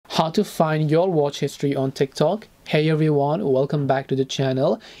How to find your watch history on TikTok. Hey everyone, welcome back to the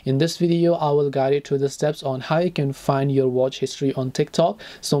channel. In this video, I will guide you through the steps on how you can find your watch history on TikTok.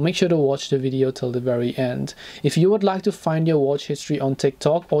 So make sure to watch the video till the very end. If you would like to find your watch history on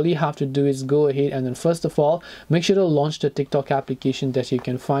TikTok, all you have to do is go ahead and then first of all, make sure to launch the TikTok application that you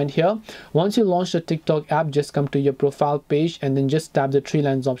can find here. Once you launch the TikTok app, just come to your profile page and then just tap the three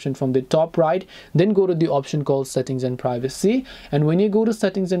lines option from the top right. Then go to the option called settings and privacy. And when you go to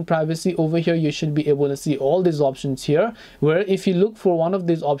settings and privacy, over here you should be able to see all these options here, where if you look for one of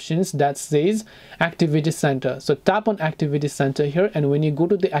these options that says activity center, so tap on activity center here, and when you go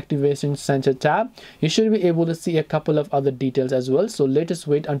to the activation center tab, you should be able to see a couple of other details as well. So let us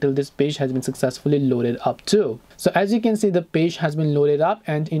wait until this page has been successfully loaded up too. So as you can see, the page has been loaded up,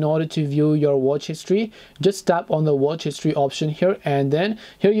 and in order to view your watch history, just tap on the watch history option here, and then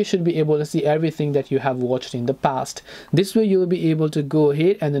here you should be able to see everything that you have watched in the past. This way you'll be able to go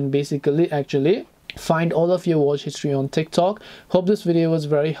ahead and then basically actually find all of your watch history on TikTok. Hope this video was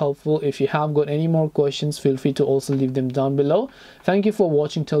very helpful. If you have got any more questions, feel free to also leave them down below. Thank you for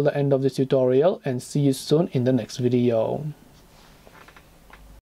watching till the end of this tutorial, and see you soon in the next video.